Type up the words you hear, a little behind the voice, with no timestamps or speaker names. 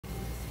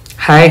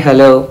Hi,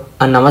 hello,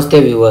 and namaste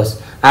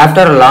viewers.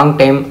 After a long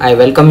time, I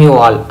welcome you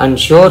all, and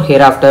sure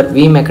hereafter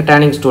we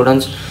mechatronics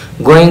students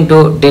going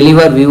to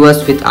deliver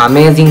viewers with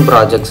amazing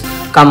projects.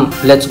 Come,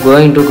 let's go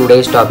into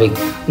today's topic.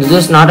 This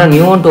is not a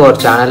new one to our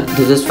channel.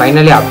 This is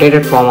finally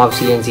updated form of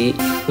CNC,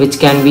 which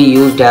can be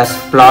used as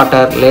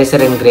plotter,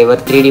 laser engraver,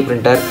 3D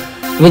printer,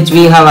 which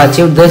we have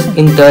achieved this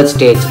in third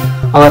stage.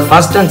 Our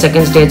first and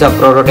second stage of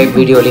prototype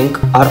video link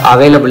are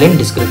available in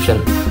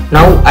description.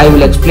 Now I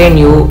will explain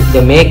you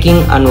the making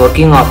and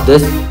working of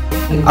this.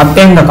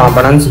 Obtain the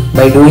components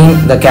by doing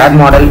the CAD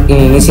model in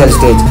initial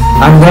stage,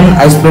 and then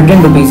I split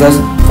into pieces,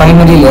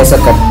 finally laser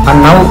cut, and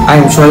now I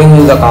am showing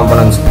you the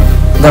components.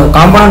 The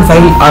component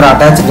file are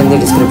attached in the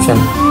description,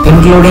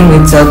 including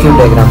with circuit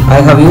diagram.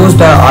 I have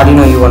used a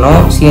Arduino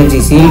UNO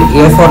CNC sealed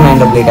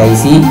A4988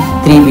 IC,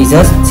 3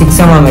 pieces,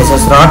 6mm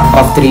SS rod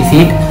of 3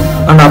 feet,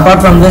 and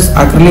apart from this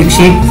acrylic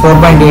sheet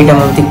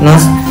 4.8mm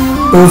thickness,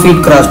 2 feet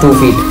cross 2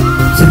 feet.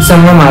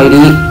 6mm ID,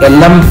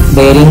 LM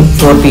bearing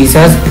 4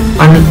 pieces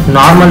and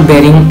normal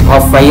bearing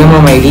of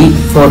 5mm ID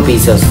 4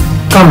 pieces.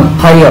 Come,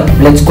 hurry up,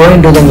 let's go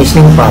into the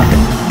machining part.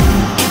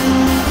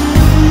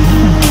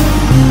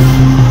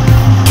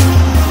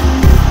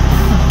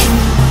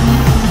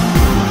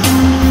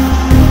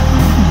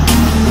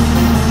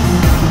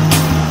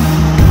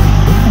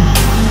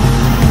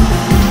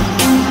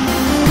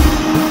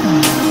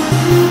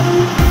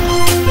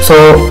 So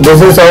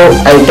this is how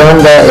I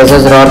turn the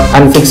SS rod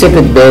and fix it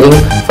with bearing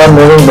for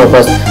moving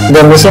purpose.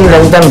 The machine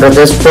length and breadth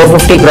is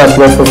 450 x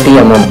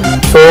 450 mm.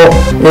 So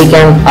we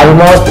can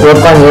almost work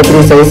on A3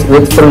 size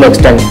with full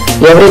extent.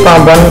 Every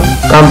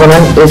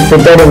component is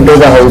fitted into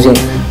the housing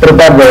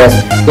prepared by us.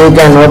 You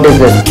can notice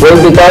this. Why?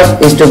 Because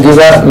is to give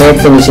a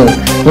matte finishing.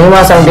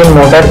 NEMA 17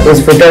 motor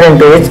is fitted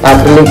into its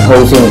acrylic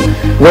housing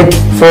with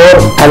 4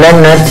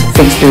 Allen nuts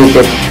fixed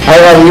with it. I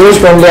have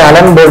used only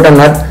Allen bolt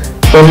nut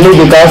only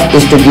because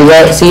is to give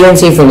a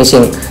CNC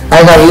finishing. I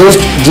have used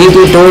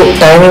GT2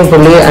 timing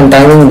pulley and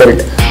timing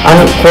belt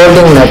and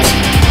holding nuts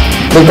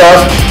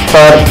because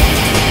for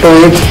to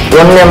its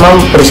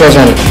 1mm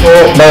precision.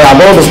 So by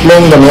above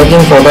displaying the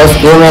making photos,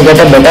 you may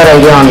get a better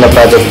idea on the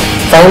project.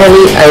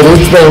 Finally, I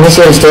reached the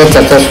initial stage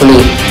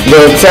successfully.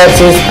 The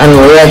x-axis and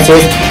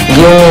y-axis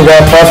give me the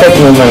perfect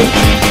movement.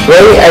 Why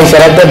I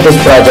selected this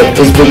project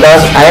is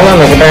because I am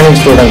a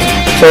mechatronics student.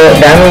 So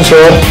damn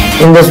sure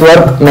in this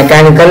work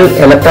mechanical,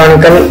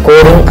 electronical,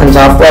 coding and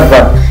software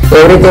part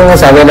everything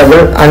is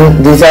available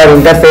and these are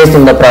interfaced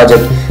in the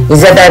project.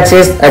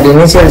 Z-axis at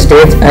initial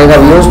stage I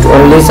have used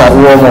only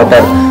servo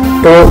motor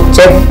to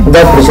check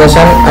the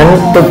precision and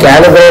to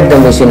calibrate the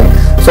machine.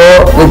 So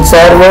with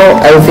servo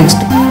I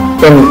fixed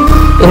pen.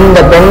 In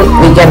the pen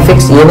we can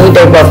fix any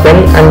type of pen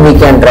and we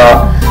can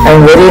draw. I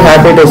am very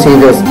happy to see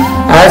this.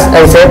 As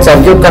I said,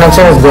 circuit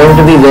connection is going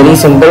to be very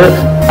simple.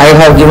 I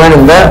have given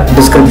in the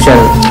description.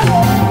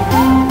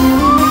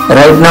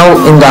 Right now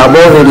in the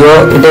above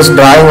video it is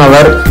drawing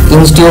our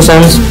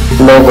institution's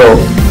logo.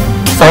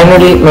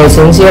 Finally, my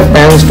sincere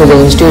thanks to the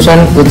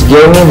institution which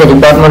gave me the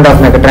Department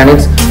of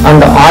Mechatronics and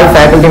all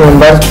faculty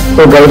members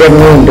who guided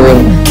me in doing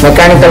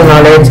mechanical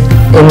knowledge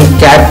in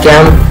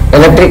CAD/CAM,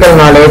 electrical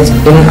knowledge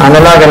in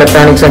analog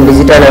electronics and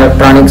digital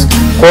electronics,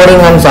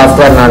 coding and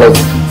software knowledge.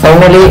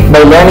 Finally,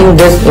 by learning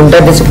this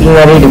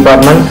interdisciplinary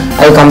department,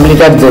 I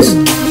completed this.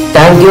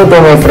 Thank you to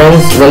my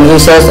friends,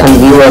 well-wishers and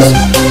viewers.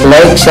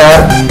 Like,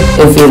 share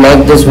if you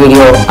like this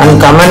video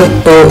and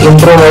comment to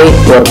improve my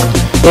work.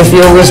 If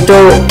you wish to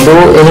do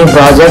any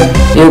project,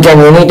 you can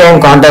anytime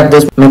contact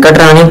this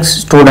mechatronics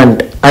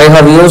student. I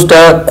have used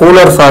a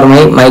cooler for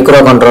my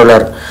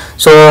microcontroller,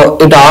 so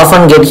it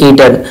often get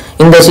heated.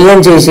 In the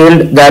CNC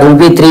shield, there will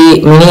be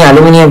 3 mini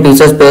aluminium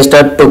pieces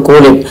pasted to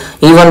cool it,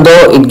 even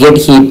though it get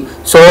heat.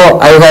 So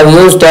I have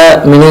used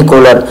a mini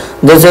cooler.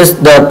 This is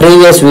the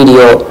previous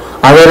video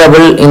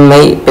available in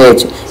my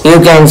page. You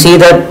can see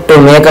that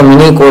to make a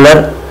mini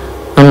cooler,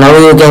 and now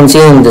you can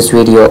see in this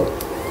video.